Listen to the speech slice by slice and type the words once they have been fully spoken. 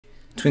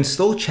To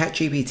install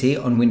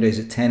ChatGPT on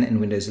Windows 10 and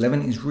Windows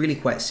 11 is really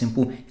quite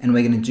simple, and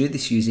we're going to do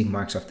this using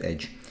Microsoft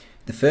Edge.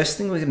 The first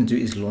thing we're going to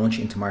do is launch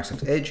into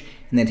Microsoft Edge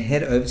and then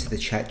head over to the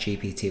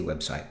ChatGPT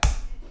website.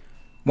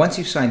 Once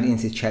you've signed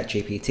into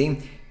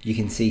ChatGPT, you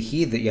can see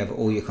here that you have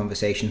all your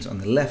conversations on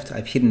the left.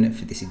 I've hidden it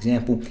for this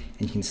example,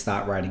 and you can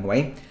start writing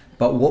away.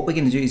 But what we're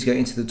going to do is go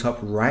into the top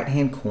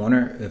right-hand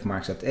corner of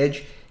Microsoft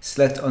Edge,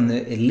 select on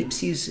the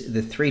ellipses,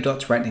 the three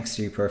dots right next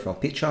to your profile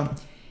picture,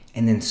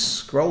 and then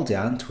scroll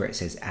down to where it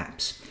says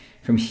apps.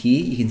 From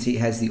here, you can see it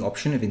has the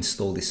option of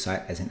install this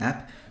site as an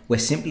app. We're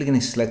simply going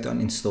to select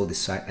on install this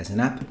site as an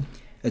app.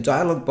 A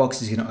dialog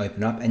box is going to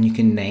open up, and you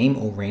can name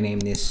or rename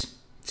this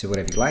to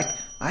whatever you like.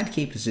 I'd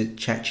keep this at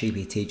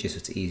ChatGPT just so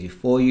it's easier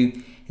for you,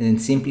 and then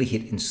simply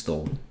hit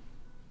install.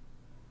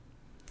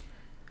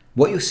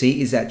 What you'll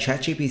see is that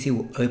ChatGPT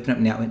will open up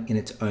now in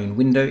its own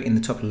window. In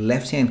the top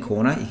left-hand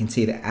corner, you can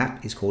see the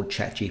app is called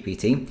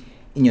ChatGPT.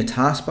 In your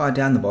taskbar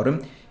down the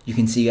bottom, you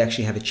can see you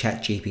actually have a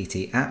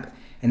ChatGPT app,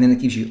 and then it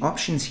gives you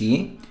options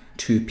here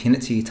to pin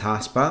it to your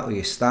taskbar or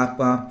your start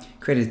bar,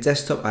 create a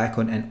desktop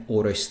icon, and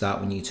auto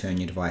start when you turn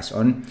your device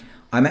on.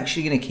 I'm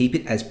actually going to keep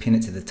it as pin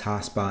it to the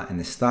taskbar and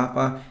the start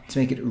bar to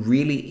make it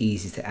really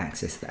easy to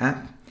access the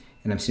app.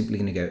 And I'm simply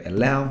going to go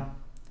allow,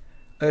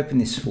 open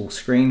this full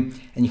screen,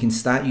 and you can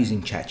start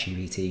using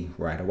ChatGPT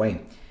right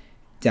away.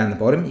 Down the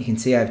bottom, you can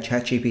see I have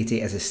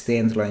ChatGPT as a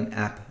standalone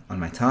app on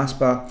my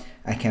taskbar.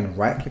 I can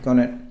right click on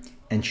it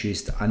and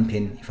choose to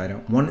unpin if I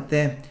don't want it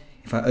there.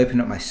 If I open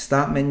up my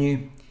start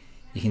menu,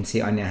 you can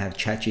see I now have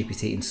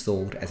ChatGPT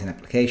installed as an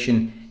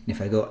application. And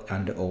if I go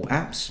under all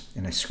apps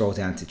and I scroll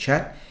down to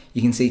chat,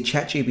 you can see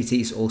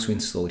ChatGPT is also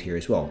installed here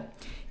as well.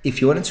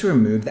 If you wanted to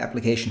remove the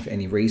application for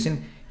any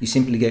reason, you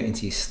simply go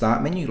into your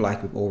start menu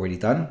like we've already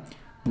done,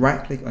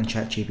 right click on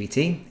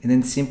ChatGPT, and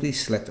then simply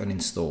select on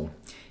install.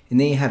 And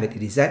there you have it.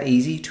 It is that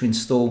easy to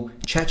install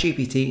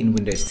ChatGPT in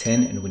Windows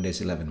 10 and Windows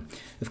 11.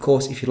 Of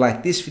course, if you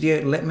like this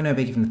video, let me know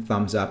by giving it a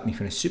thumbs up. And if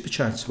you want to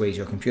supercharge the way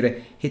your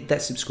computer, hit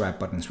that subscribe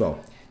button as well.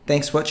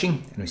 Thanks for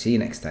watching, and we'll see you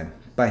next time.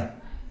 Bye.